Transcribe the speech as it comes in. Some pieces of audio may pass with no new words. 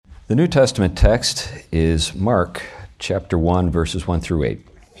The New Testament text is Mark chapter 1, verses 1 through 8.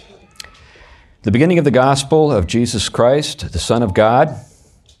 The beginning of the gospel of Jesus Christ, the Son of God.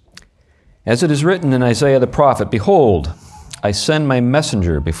 As it is written in Isaiah the prophet, "Behold, I send my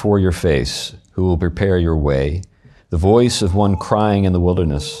messenger before your face, who will prepare your way, the voice of one crying in the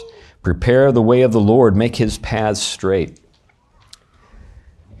wilderness, prepare the way of the Lord, make his paths straight."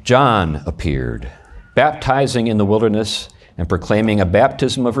 John appeared, baptizing in the wilderness and proclaiming a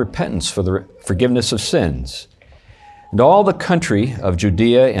baptism of repentance for the forgiveness of sins. And all the country of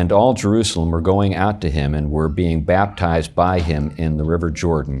Judea and all Jerusalem were going out to him and were being baptized by him in the river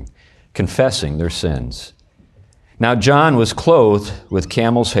Jordan, confessing their sins. Now John was clothed with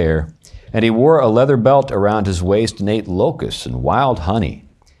camel's hair, and he wore a leather belt around his waist and ate locusts and wild honey.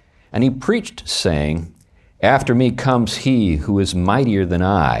 And he preached, saying, "After me comes he who is mightier than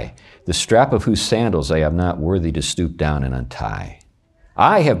I, the strap of whose sandals I am not worthy to stoop down and untie.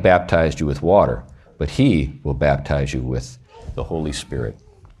 I have baptized you with water, but he will baptize you with the Holy Spirit."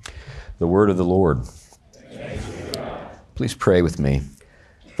 The word of the Lord. Please pray with me.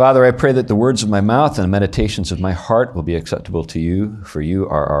 Father, I pray that the words of my mouth and the meditations of my heart will be acceptable to you, for you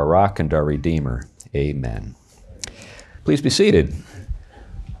are our rock and our Redeemer. Amen. Please be seated.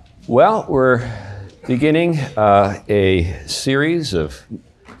 Well, we're beginning a series of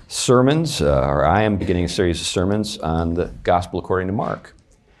sermons, or I am beginning a series of sermons on the Gospel according to Mark.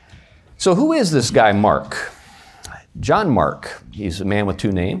 So who is this guy Mark? John Mark. He's a man with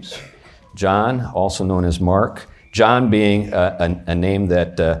two names. John, also known as Mark. John being a name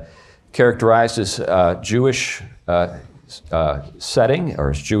that characterizes Jewish setting or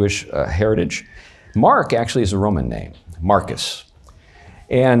his Jewish heritage. Mark actually is a Roman name, Marcus.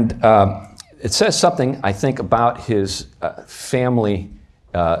 And it says something, I think, about his family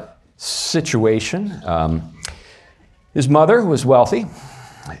situation. His mother was wealthy.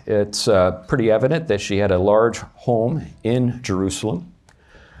 It's pretty evident that she had a large home in Jerusalem.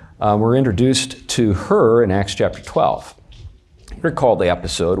 We're introduced to her in Acts chapter 12. Recall the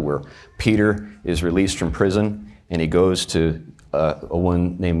episode where Peter is released from prison and he goes to a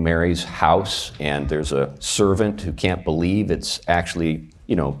woman named Mary's house, and there's a servant who can't believe it's actually,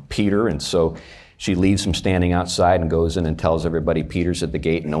 Peter, and so she leaves him standing outside and goes in and tells everybody Peter's at the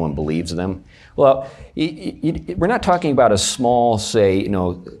gate, and no one believes them. Well, we're not talking about a small, say,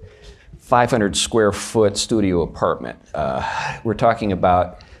 500 square foot studio apartment. We're talking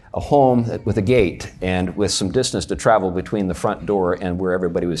about a home with a gate and with some distance to travel between the front door and where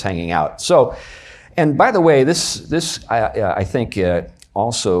everybody was hanging out. So, and by the way, this I think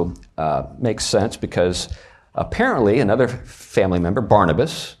also makes sense because apparently another family member,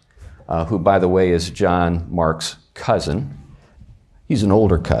 Barnabas, who, by the way, is John Mark's cousin. He's an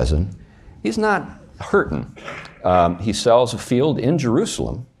older cousin. He's not hurting. He sells a field in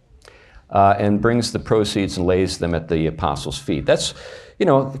Jerusalem and brings the proceeds and lays them at the apostles' feet. That's,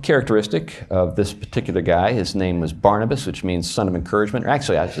 characteristic of this particular guy. His name was Barnabas, which means son of encouragement, or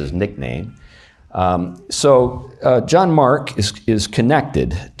actually that's his nickname. So John Mark is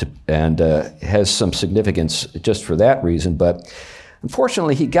connected to, and has some significance just for that reason, but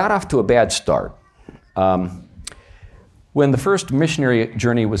unfortunately, he got off to a bad start. When the first missionary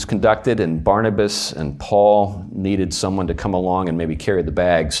journey was conducted and Barnabas and Paul needed someone to come along and maybe carry the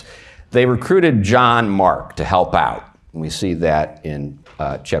bags, they recruited John Mark to help out. And we see that in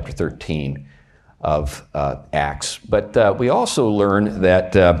chapter 13 of Acts. But we also learn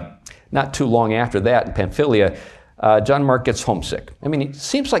that not too long after that in Pamphylia, John Mark gets homesick. I mean,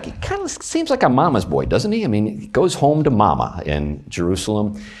 he kind of seems like a mama's boy, doesn't he? I mean, he goes home to mama in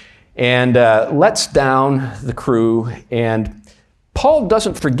Jerusalem and lets down the crew. And Paul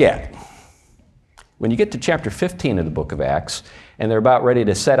doesn't forget. When you get to chapter 15 of the book of Acts, and they're about ready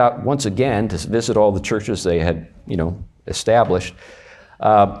to set out once again to visit all the churches they had, established,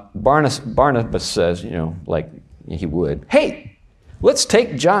 Barnabas says, like he would, "Hey, let's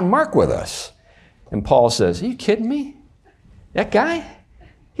take John Mark with us." And Paul says, "Are you kidding me? That guy?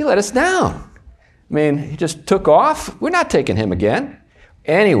 He let us down. I mean, he just took off. We're not taking him again."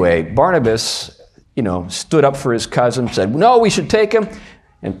 Anyway, Barnabas, stood up for his cousin, said, "No, we should take him."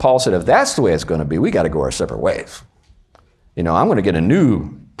 And Paul said, "If that's the way it's going to be, we got to go our separate ways. I'm going to get a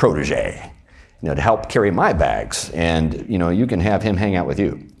new protege, to help carry my bags. And, you can have him hang out with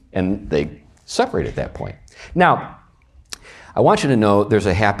you." And they separated at that point. Now, I want you to know there's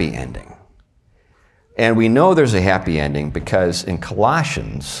a happy ending. And we know there's a happy ending because in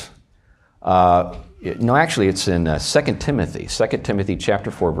Colossians, actually it's in 2 Timothy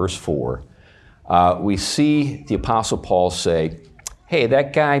chapter 4, verse 4, we see the Apostle Paul say, "Hey,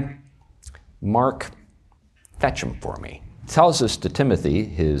 that guy, Mark, fetch him for me. tells this to Timothy,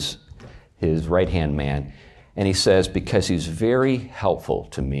 his right-hand man, and he says, because he's very helpful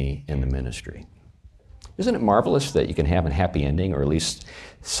to me in the ministry. Isn't it marvelous that you can have a happy ending, or at least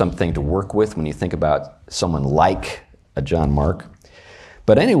something to work with when you think about someone like a John Mark?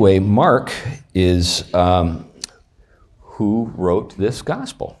 But anyway, Mark is who wrote this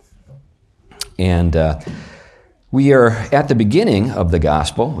gospel. And we are at the beginning of the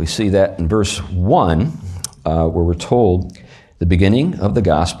gospel. We see that in verse 1, where we're told, the beginning of the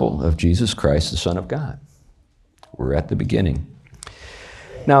gospel of Jesus Christ, the Son of God. We're at the beginning.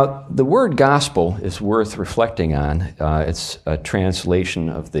 Now, the word gospel is worth reflecting on. It's a translation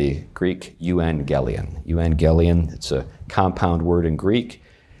of the Greek euangelion. Euangelion, it's a compound word in Greek.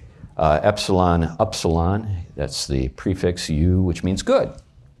 Epsilon, upsilon, that's the prefix eu, which means good.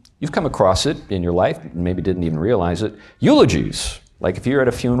 You've come across it in your life, maybe didn't even realize it. Eulogies, like if you're at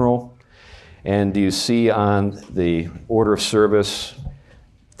a funeral and you see on the order of service,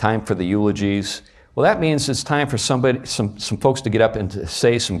 time for the eulogies, well, that means it's time for some folks to get up and to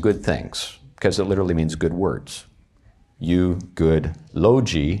say some good things, because it literally means good words. Good,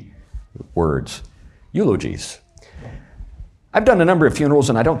 logi, words. Eulogies. I've done a number of funerals,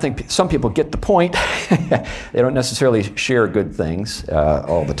 and I don't think some people get the point. They don't necessarily share good things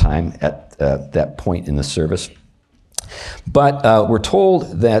all the time at that point in the service. But we're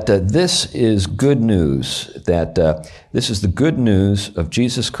told that this is good news, that this is the good news of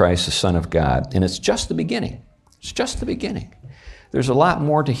Jesus Christ, the Son of God. And it's just the beginning. It's just the beginning. There's a lot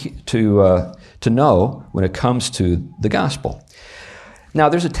more to know when it comes to the gospel. Now,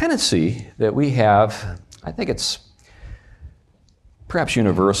 there's a tendency that we have, I think it's perhaps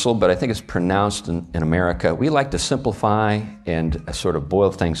universal, but I think it's pronounced in America. We like to simplify and sort of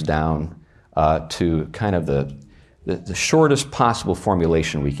boil things down to kind of the shortest possible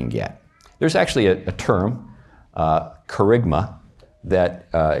formulation we can get. There's actually a term, charisma, that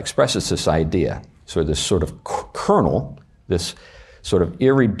expresses this idea. So this sort of kernel, this sort of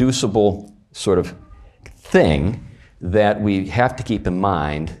irreducible sort of thing that we have to keep in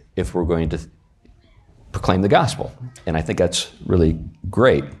mind if we're going to proclaim the gospel. And I think that's really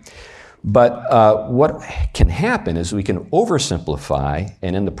great. But what can happen is we can oversimplify,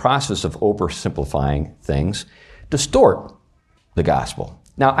 and in the process of oversimplifying things, distort the gospel.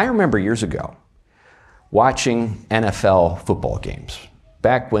 Now, I remember years ago watching NFL football games,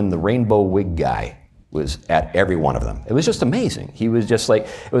 back when the rainbow wig guy was at every one of them. It was just amazing. He was just like,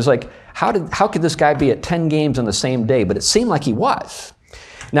 it was like, how could this guy be at 10 games on the same day? But it seemed like he was.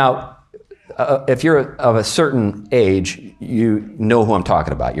 Now, if you're of a certain age, you know who I'm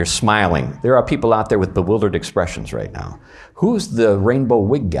talking about. You're smiling. There are people out there with bewildered expressions right now. Who's the rainbow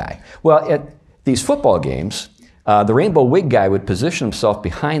wig guy? Well, at these football games, the rainbow wig guy would position himself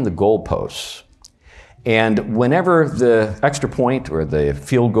behind the goalposts. And whenever the extra point or the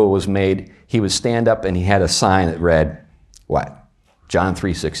field goal was made, he would stand up and he had a sign that read, what? John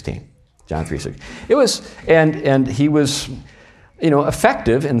 3:16. John 3:16. It was, and he was,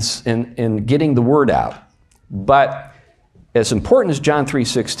 effective in getting the word out. But as important as John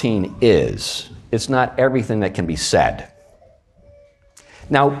 3:16 is, it's not everything that can be said.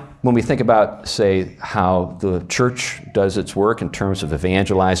 Now, when we think about, say, how the church does its work in terms of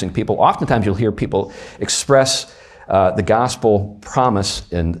evangelizing people, oftentimes you'll hear people express the gospel promise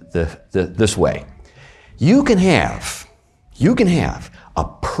in this way. You can have a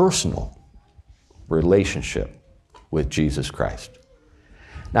personal relationship with Jesus Christ.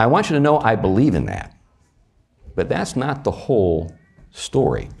 Now, I want you to know I believe in that, but that's not the whole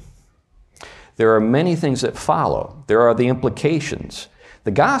story. There are many things that follow. There are the implications.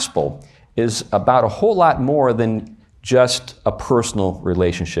 The gospel is about a whole lot more than just a personal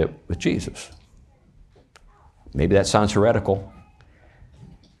relationship with Jesus. Maybe that sounds heretical,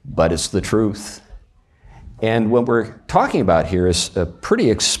 but it's the truth. And what we're talking about here is a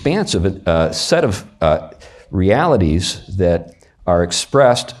pretty expansive set of realities that are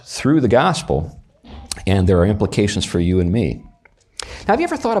expressed through the gospel, and there are implications for you and me. Now, have you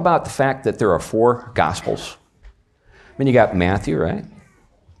ever thought about the fact that there are 4 gospels? I mean, you got Matthew, right?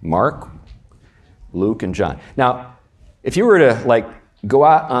 Mark, Luke, and John. Now, if you were to go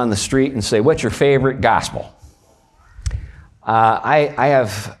out on the street and say, what's your favorite gospel? I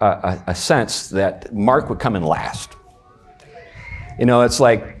have a sense that Mark would come in last. It's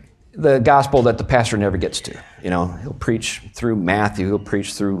like the gospel that the pastor never gets to. He'll preach through Matthew, he'll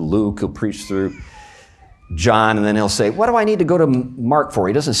preach through Luke, he'll preach through John, and then he'll say, what do I need to go to Mark for?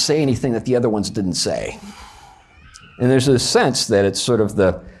 He doesn't say anything that the other ones didn't say. And there's a sense that it's sort of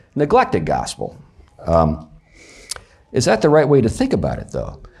the neglected gospel. Is that the right way to think about it,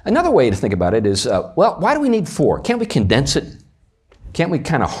 though? Another way to think about it is, why do we need 4? Can't we condense it? Can't we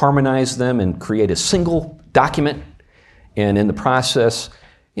kind of harmonize them and create a single document and in the process,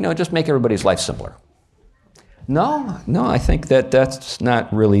 just make everybody's life simpler? No, I think that's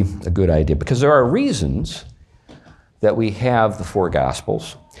not really a good idea because there are reasons that we have the 4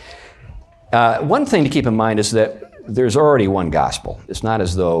 Gospels. One thing to keep in mind is that there's already one Gospel. It's not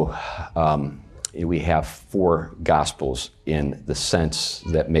as though we have 4 Gospels in the sense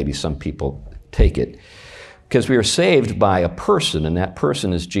that maybe some people take it. Because we are saved by a person, and that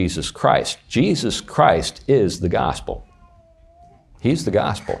person is Jesus Christ. Jesus Christ is the Gospel. He's the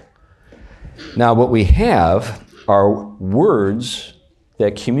Gospel. Now, what we have are words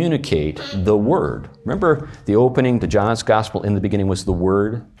that communicate the Word. Remember the opening to John's Gospel? In the beginning was the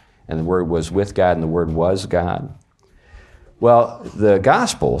Word, and the Word was with God, and the Word was God. Well, the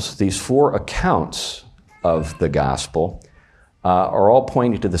Gospels, these 4 accounts of the Gospel, are all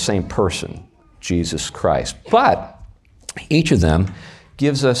pointing to the same person, Jesus Christ. But each of them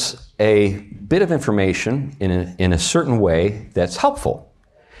gives us a bit of information in a certain way that's helpful.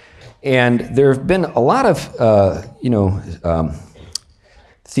 And there have been a lot of,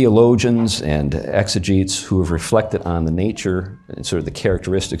 theologians and exegetes who have reflected on the nature and sort of the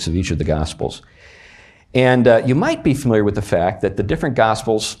characteristics of each of the Gospels. And you might be familiar with the fact that the different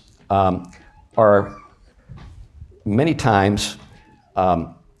Gospels are many times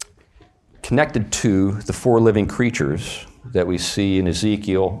connected to the 4 living creatures that we see in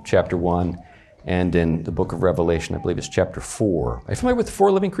Ezekiel chapter 1 and in the book of Revelation, I believe it's chapter 4. Are you familiar with the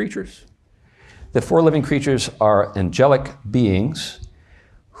 4 living creatures? The 4 living creatures are angelic beings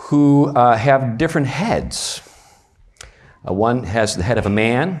who have different heads. One has the head of a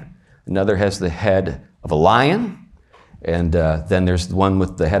man, another has the head of a lion, and then there's the one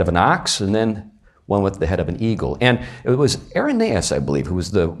with the head of an ox, and then one with the head of an eagle. And it was Irenaeus, I believe, who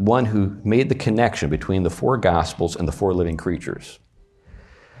was the one who made the connection between the 4 Gospels and the 4 living creatures.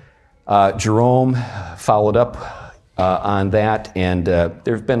 Jerome followed up on that, and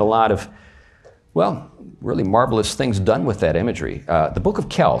there have been a lot of, really marvelous things done with that imagery. The Book of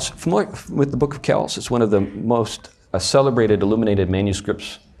Kells, familiar with the Book of Kells? It's one of the most celebrated illuminated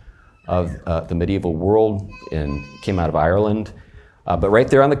manuscripts of the medieval world and came out of Ireland. But right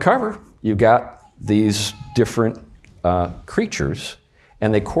there on the cover, you've got these different creatures,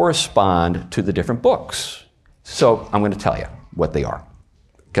 and they correspond to the different books. So I'm going to tell you what they are,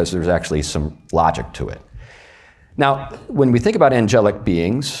 because there's actually some logic to it. Now, when we think about angelic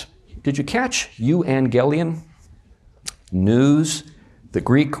beings, did you catch euangelion? News. The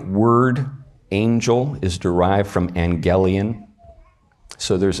Greek word angel is derived from angelion.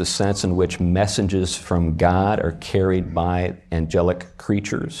 So there's a sense in which messages from God are carried by angelic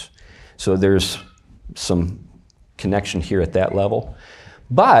creatures. So there's some connection here at that level.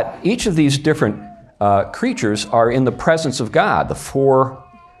 But each of these different creatures are in the presence of God. The 4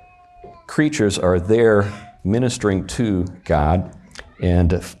 creatures are there ministering to God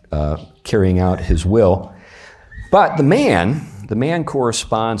and carrying out His will. But the man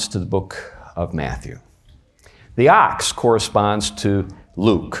corresponds to the book of Matthew. The ox corresponds to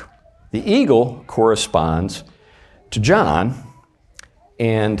Luke. The eagle corresponds to John,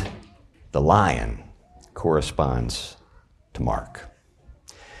 and the lion corresponds to Mark.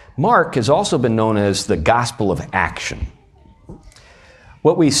 Mark has also been known as the gospel of action.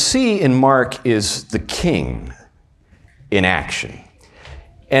 What we see in Mark is the king in action.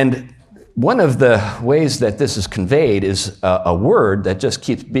 And one of the ways that this is conveyed is a word that just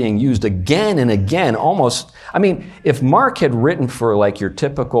keeps being used again and again, almost. I mean, if Mark had written for like your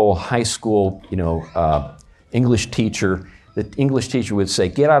typical high school, English teacher, the English teacher would say,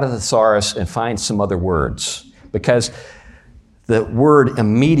 get out of the thesaurus and find some other words, because the word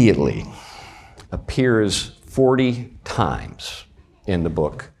immediately appears 40 times in the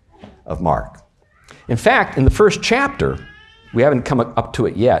book of Mark. In fact, in the first chapter, we haven't come up to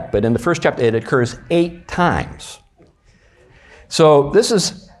it yet, but in the first chapter, it occurs 8 times. So this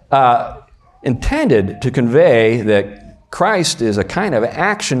is intended to convey that Christ is a kind of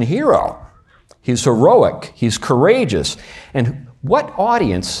action hero. He's heroic. He's courageous. And what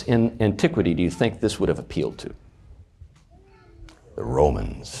audience in antiquity do you think this would have appealed to? The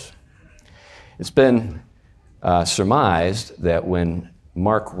Romans. It's been surmised that when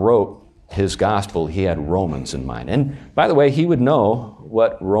Mark wrote his gospel, he had Romans in mind. And by the way, he would know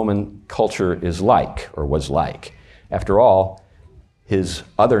what Roman culture is like, or was like. After all, his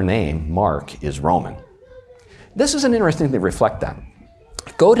other name, Mark, is Roman. This is an interesting thing to reflect on.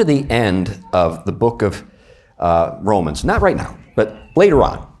 Go to the end of the book of Romans, not right now, but later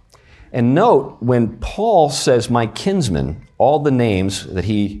on. And note when Paul says, my kinsmen, all the names that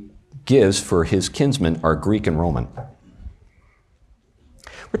he gives for his kinsmen are Greek and Roman.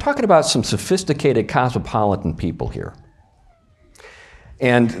 We're talking about some sophisticated cosmopolitan people here.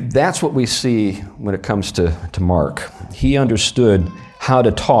 And that's what we see when it comes to Mark. He understood how to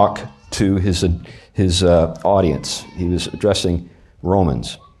talk to his audience. He was addressing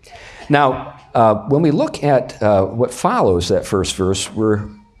Romans. Now, when we look at what follows that first verse, we're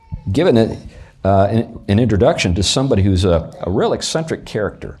given an introduction to somebody who's a real eccentric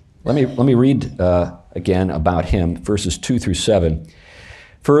character. Let me read again about him, verses 2 through 7.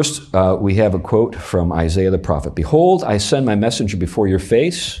 First, we have a quote from Isaiah the prophet. "Behold, I send my messenger before your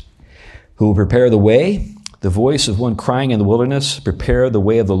face, who will prepare the way, the voice of one crying in the wilderness, prepare the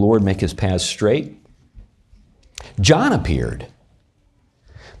way of the Lord, make his paths straight." John appeared,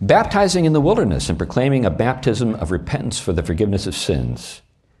 baptizing in the wilderness and proclaiming a baptism of repentance for the forgiveness of sins.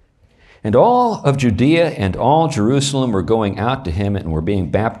 And all of Judea and all Jerusalem were going out to him and were being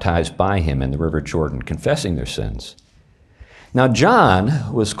baptized by him in the river Jordan, confessing their sins. Now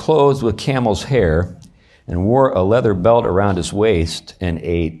John was clothed with camel's hair and wore a leather belt around his waist and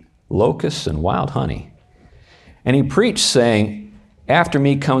ate locusts and wild honey. And he preached, saying, "After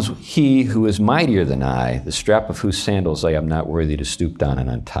me comes he who is mightier than I, the strap of whose sandals I am not worthy to stoop down and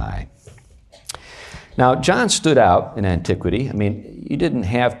untie." Now, John stood out in antiquity. I mean, you didn't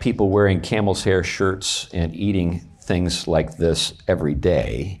have people wearing camel's hair shirts and eating things like this every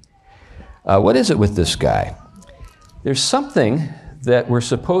day. What is it with this guy? There's something that we're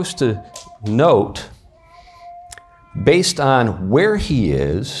supposed to note based on where he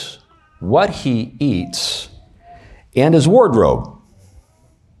is, what he eats, and his wardrobe.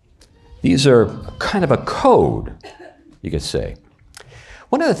 These are kind of a code, you could say.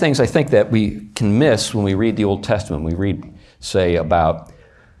 One of the things I think that we can miss when we read the Old Testament, we read, say, about,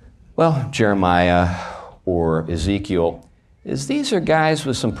 well, Jeremiah or Ezekiel, is these are guys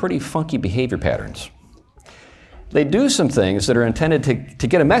with some pretty funky behavior patterns. They do some things that are intended to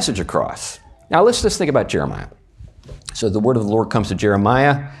get a message across. Now, let's just think about Jeremiah. So the word of the Lord comes to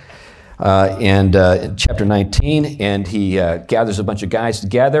Jeremiah in chapter 19, and he gathers a bunch of guys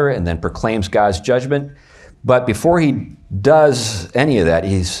together and then proclaims God's judgment. But before he does any of that,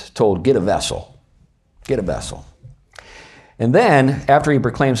 he's told, get a vessel. Get a vessel. And then, after he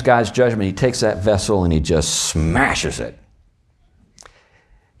proclaims God's judgment, he takes that vessel and he just smashes it.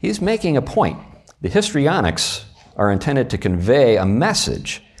 He's making a point. The histrionics are intended to convey a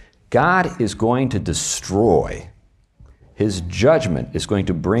message. God is going to destroy. His judgment is going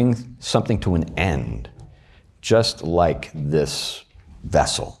to bring something to an end, just like this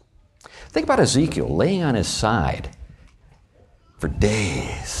vessel. Think about Ezekiel laying on his side for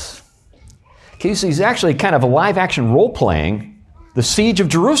days. He's actually kind of a live-action role-playing the siege of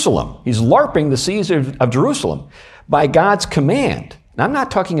Jerusalem. He's LARPing the siege of Jerusalem by God's command. Now, I'm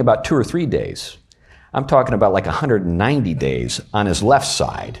not talking about 2 or 3 days. I'm talking about like 190 days on his left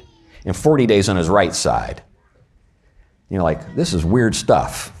side and 40 days on his right side. You're like, this is weird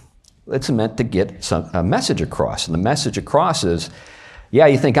stuff. It's meant to get a message across. And the message across is, yeah,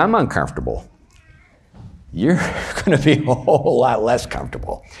 you think I'm uncomfortable. You're going to be a whole lot less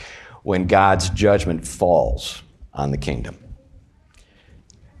comfortable when God's judgment falls on the kingdom.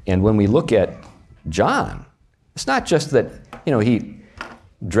 And when we look at John, it's not just that, he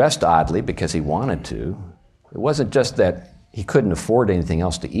dressed oddly because he wanted to. It wasn't just that he couldn't afford anything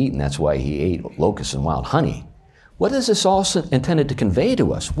else to eat, and that's why he ate locusts and wild honey. What is this also intended to convey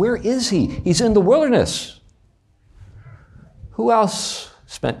to us? Where is he? He's in the wilderness. Who else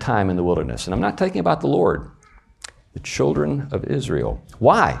spent time in the wilderness? And I'm not talking about the Lord. The children of Israel.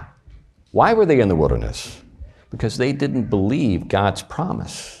 Why? Why were they in the wilderness? Because they didn't believe God's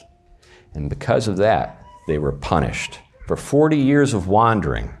promise. And because of that, they were punished for 40 years of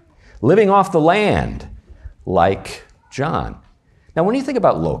wandering, living off the land like John. Now, when you think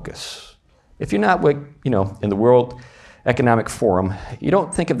about locusts, if you're not, in the World Economic Forum, you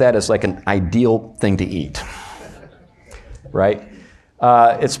don't think of that as like an ideal thing to eat, right?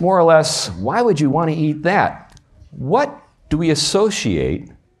 It's more or less, why would you want to eat that? What do we associate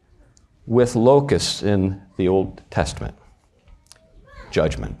with locusts in the Old Testament?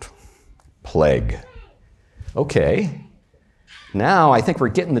 Judgment, plague. Okay, now I think we're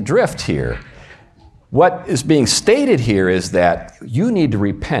getting the drift here. What is being stated here is that you need to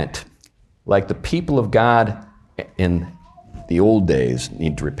repent like the people of God in the old days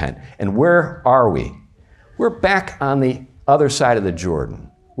need to repent. And where are we? We're back on the other side of the Jordan.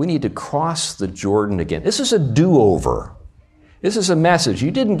 We need to cross the Jordan again. This is a do-over. This is a message.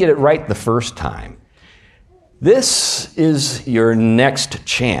 You didn't get it right the first time. This is your next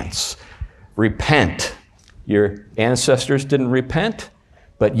chance. Repent. Your ancestors didn't repent,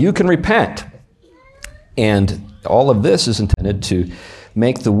 but you can repent. And all of this is intended to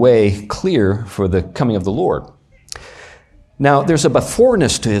make the way clear for the coming of the Lord. Now, there's a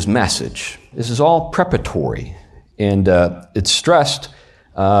beforeness to his message. This is all preparatory, and it's stressed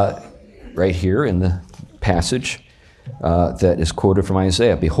right here in the passage that is quoted from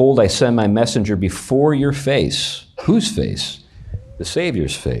Isaiah. Behold, I send my messenger before your face. Whose face? The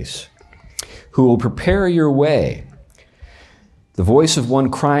Savior's face. Who will prepare your way. The voice of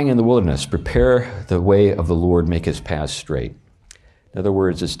one crying in the wilderness, prepare the way of the Lord, make his paths straight. In other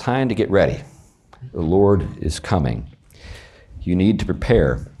words, it's time to get ready. The Lord is coming. You need to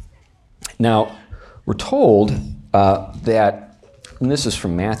prepare. Now, we're told that, and this is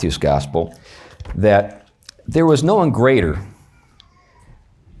from Matthew's Gospel, that there was no one greater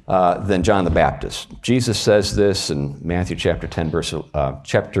than John the Baptist. Jesus says this in Matthew chapter 11,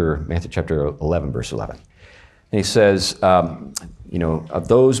 verse 11. And he says, of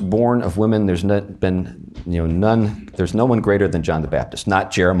those born of women, there's no one greater than John the Baptist.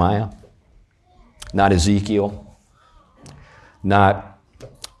 Not Jeremiah, not Ezekiel, not,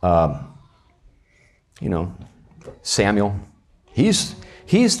 Samuel. He's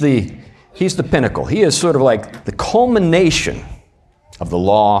the pinnacle. He is sort of like the culmination of the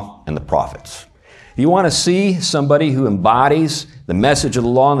law and the prophets. If you want to see somebody who embodies the message of the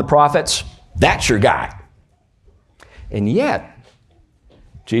law and the prophets, that's your guy. And yet,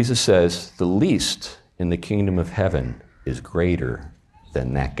 Jesus says the least in the kingdom of heaven is greater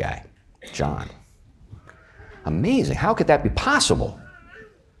than that guy, John. Amazing. How could that be possible?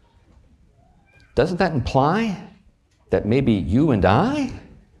 Doesn't that imply that maybe you and I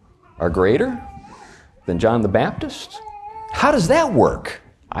are greater than John the Baptist? How does that work?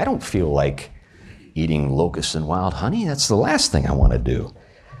 I don't feel like eating locusts and wild honey. That's the last thing I want to do.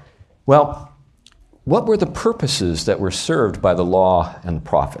 Well, what were the purposes that were served by the law and the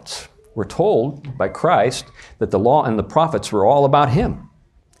prophets? We're told by Christ that the law and the prophets were all about him.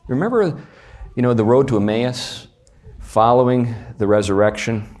 Remember, the road to Emmaus, following the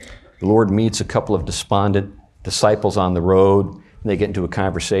resurrection, the Lord meets a couple of despondent disciples on the road, and they get into a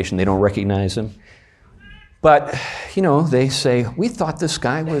conversation. They don't recognize him. But, they say, we thought this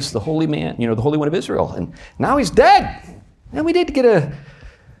guy was the holy man, the Holy One of Israel, and now he's dead. And we did get a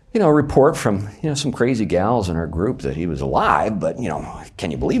report from, some crazy gals in our group that he was alive, but, can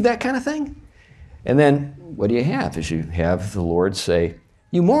you believe that kind of thing? And then what do you have? Is you have the Lord say,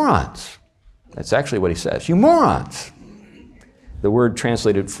 you morons. That's actually what he says, you morons. The word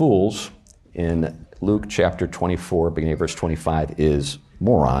translated fools in Luke chapter 24, beginning of verse 25, is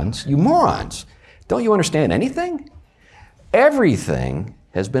morons. You morons. Don't you understand anything? Everything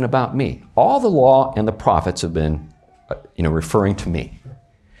has been about me. All the law and the prophets have been, referring to me.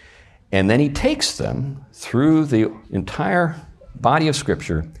 And then he takes them through the entire body of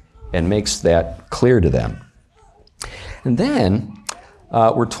Scripture and makes that clear to them. And then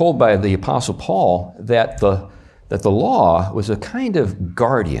we're told by the Apostle Paul that the law was a kind of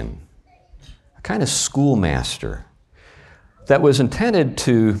guardian, a kind of schoolmaster that was intended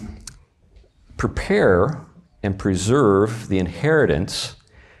to prepare and preserve the inheritance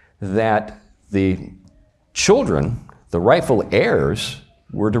that the children, the rightful heirs,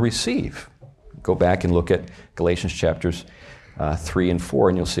 were to receive. Go back and look at Galatians chapters 3 and 4,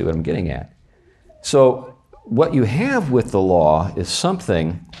 and you'll see what I'm getting at. So what you have with the law is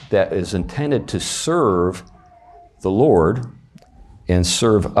something that is intended to serve the Lord and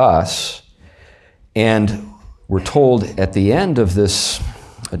serve us. And we're told at the end of this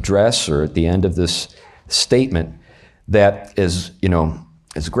address, or at the end of this statement, that as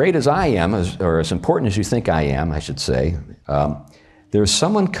great as I am, or as important as you think I am, I should say, there's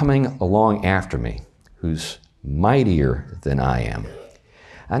someone coming along after me who's mightier than I am.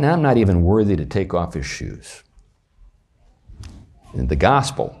 And I'm not even worthy to take off his shoes. And the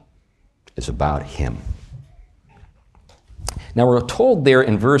gospel is about him. Now we're told there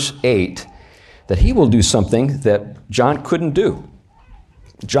in verse 8 that he will do something that John couldn't do.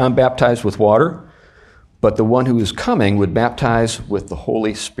 John baptized with water, but the one who is coming would baptize with the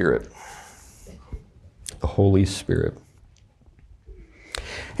Holy Spirit. The Holy Spirit.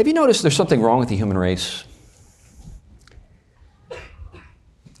 Have you noticed there's something wrong with the human race?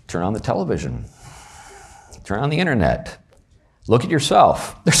 Turn on the television. Turn on the internet. Look at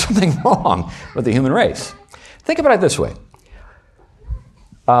yourself. There's something wrong with the human race. Think about it this way.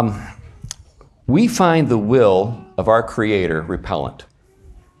 We find the will of our Creator repellent.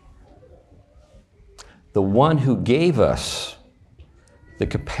 The one who gave us the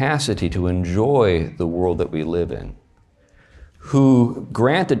capacity to enjoy the world that we live in, who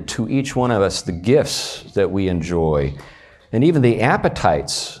granted to each one of us the gifts that we enjoy, and even the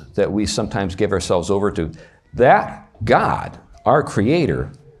appetites that we sometimes give ourselves over to, that God, our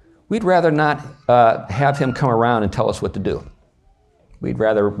Creator, we'd rather not have Him come around and tell us what to do. We'd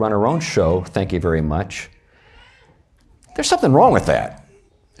rather run our own show, thank you very much. There's something wrong with that.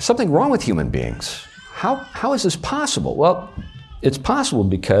 There's something wrong with human beings. How is this possible? Well, it's possible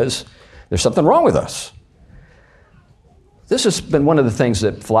because there's something wrong with us. This has been one of the things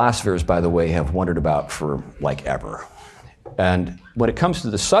that philosophers, by the way, have wondered about for like ever. And when it comes to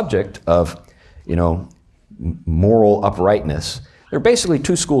the subject of, moral uprightness, there are basically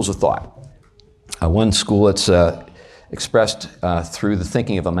two schools of thought. One school that's expressed through the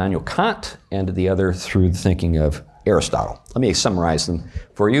thinking of Immanuel Kant, and the other through the thinking of Aristotle. Let me summarize them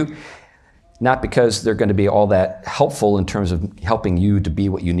for you, not because they're going to be all that helpful in terms of helping you to be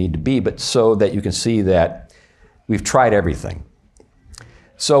what you need to be, but so that you can see that we've tried everything.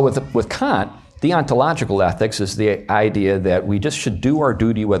 So with Kant, deontological ethics is the idea that we just should do our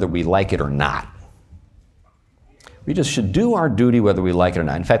duty whether we like it or not. We just should do our duty whether we like it or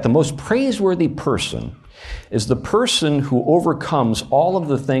not. In fact, the most praiseworthy person is the person who overcomes all of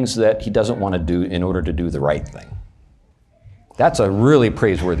the things that he doesn't want to do in order to do the right thing. That's a really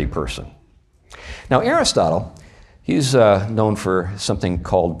praiseworthy person. Now, Aristotle, he's known for something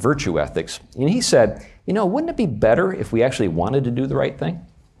called virtue ethics, and he said, wouldn't it be better if we actually wanted to do the right thing?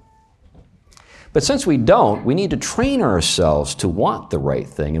 But since we don't, we need to train ourselves to want the right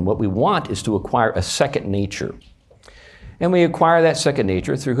thing, and what we want is to acquire a second nature. And we acquire that second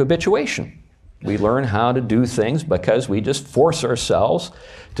nature through habituation. We learn how to do things because we just force ourselves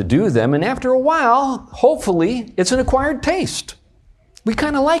to do them, and after a while, hopefully, it's an acquired taste. We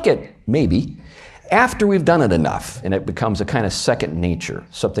kind of like it, maybe, after we've done it enough, and it becomes a kind of second nature,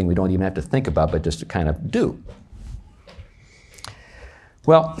 something we don't even have to think about, but just to kind of do.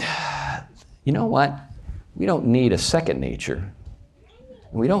 Well, you know what? We don't need a second nature.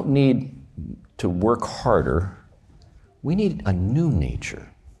 We don't need to work harder. We need a new nature.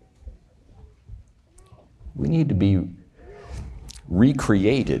 We need to be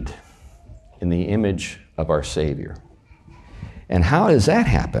recreated in the image of our Savior. And how does that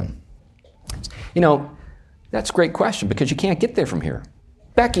happen? That's a great question because you can't get there from here.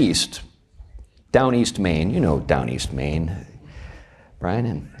 Back east, down East Maine, down East Maine, Brian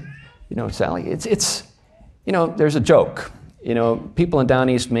and Sally, it's there's a joke. People in down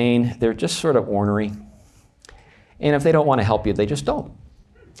East Maine, they're just sort of ornery. And if they don't want to help you, they just don't.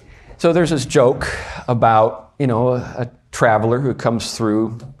 So there's this joke about, a traveler who comes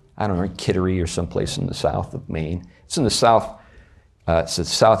through, Kittery or someplace in the south of Maine. It's in the south, it's the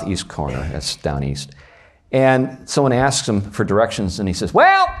southeast corner, that's down east. And someone asks him for directions, and he says,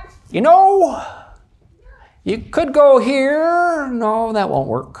 well, you could go here. No, that won't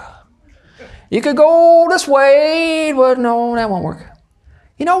work. You could go this way, but no, that won't work.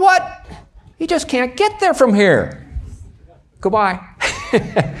 You know what? You just can't get there from here. Goodbye.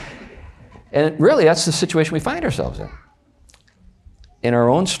 And really, that's the situation we find ourselves in. In our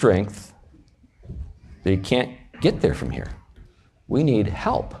own strength, we can't get there from here. We need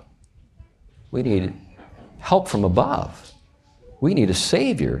help. We need help from above. We need a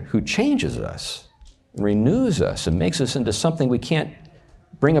Savior who changes us, and renews us, and makes us into something we can't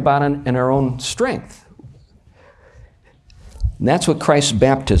bring about in our own strength. And that's what Christ's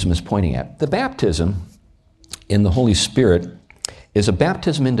baptism is pointing at. The baptism in the Holy Spirit is a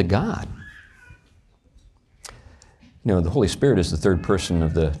baptism into God. The Holy Spirit is the third person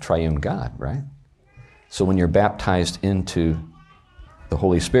of the triune God, right? So when you're baptized into the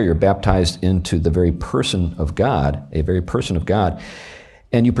Holy Spirit, you're baptized into the very person of God, a very person of God,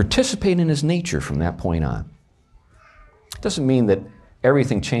 and you participate in His nature from that point on. It doesn't mean that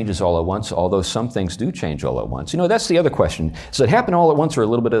everything changes all at once, although some things do change all at once. That's the other question. Does it happen all at once or a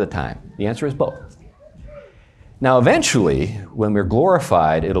little bit at a time? The answer is both. Now, eventually, when we're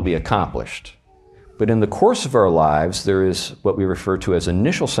glorified, it'll be accomplished. But in the course of our lives, there is what we refer to as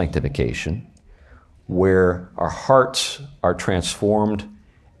initial sanctification, where our hearts are transformed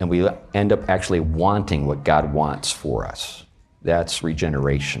and we end up actually wanting what God wants for us. That's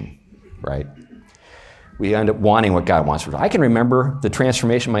regeneration, right? We end up wanting what God wants for us. I can remember the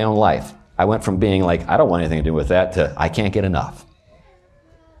transformation in my own life. I went from being like, I don't want anything to do with that, to I can't get enough.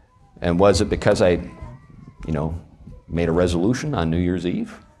 And was it because I made a resolution on New Year's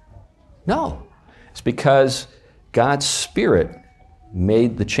Eve? No. It's because God's Spirit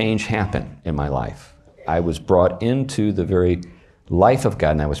made the change happen in my life. I was brought into the very life of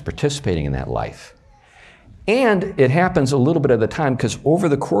God, and I was participating in that life. And it happens a little bit at a time, because over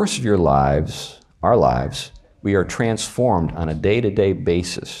the course of your lives, our lives, We are transformed on a day-to-day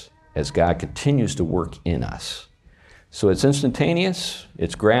basis as God continues to work in us. So it's instantaneous,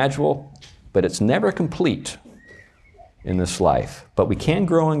 it's gradual, but it's never complete in this life. But we can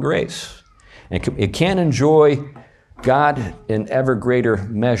grow in grace. And it can enjoy God in ever greater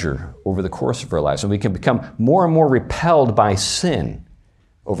measure over the course of our lives. And we can become more and more repelled by sin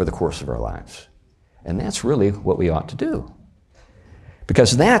over the course of our lives. And that's really what we ought to do.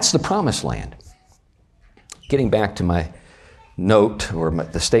 Because that's the promised land. Getting back to my note, or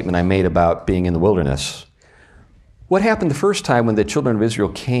the statement I made about being in the wilderness, what happened the first time when the children of Israel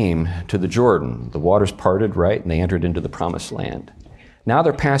came to the Jordan? The waters parted, right? And they entered into the promised land. Now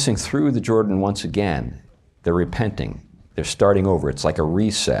they're passing through the Jordan once again. They're repenting. They're starting over. It's like a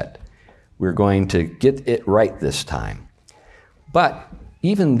reset. We're going to get it right this time. But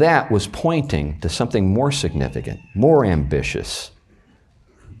even that was pointing to something more significant, more ambitious,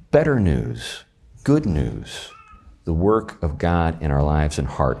 better news, good news, the work of God in our lives and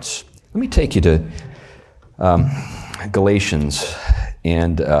hearts. Let me take you to Galatians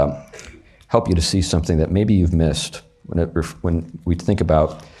and help you to see something that maybe you've missed when we think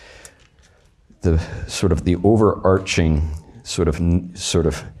about the sort of the overarching sort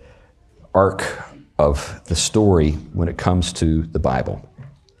of arc of the story when it comes to the Bible.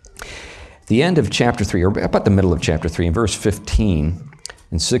 At the end of chapter 3, or about the middle of chapter 3, in verse 15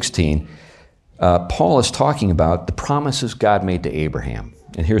 and 16, Paul is talking about the promises God made to Abraham.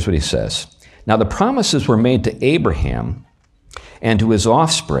 And here's what he says. Now the promises were made to Abraham and to his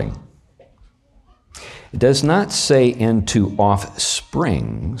offspring. It does not say and to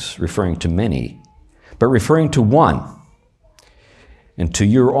offsprings, referring to many, but referring to one, and to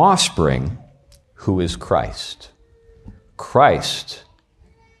your offspring, who is Christ. Christ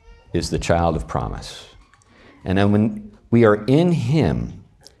is the child of promise. And then when we are in him,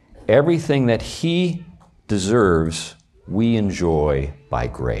 everything that he deserves, we enjoy by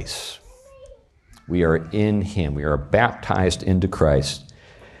grace. We are in him. We are baptized into Christ.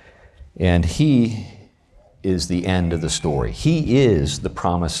 And he is the end of the story. He is the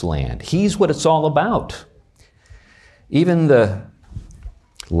promised land. He's what it's all about. Even the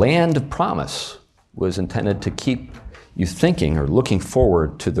land of promise was intended to keep you thinking or looking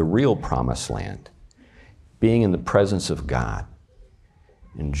forward to the real promised land, being in the presence of God,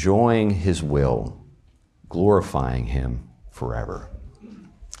 enjoying his will, glorifying him forever.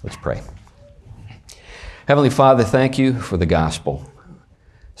 Let's pray. Heavenly Father, thank you for the gospel.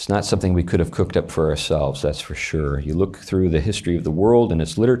 It's not something we could have cooked up for ourselves, that's for sure. You look through the history of the world and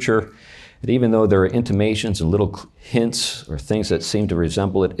its literature, and even though there are intimations and little hints or things that seem to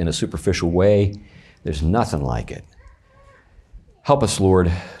resemble it in a superficial way, there's nothing like it. Help us,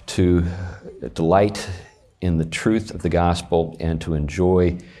 Lord, to delight in the truth of the gospel and to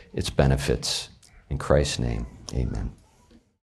enjoy its benefits. In Christ's name, amen.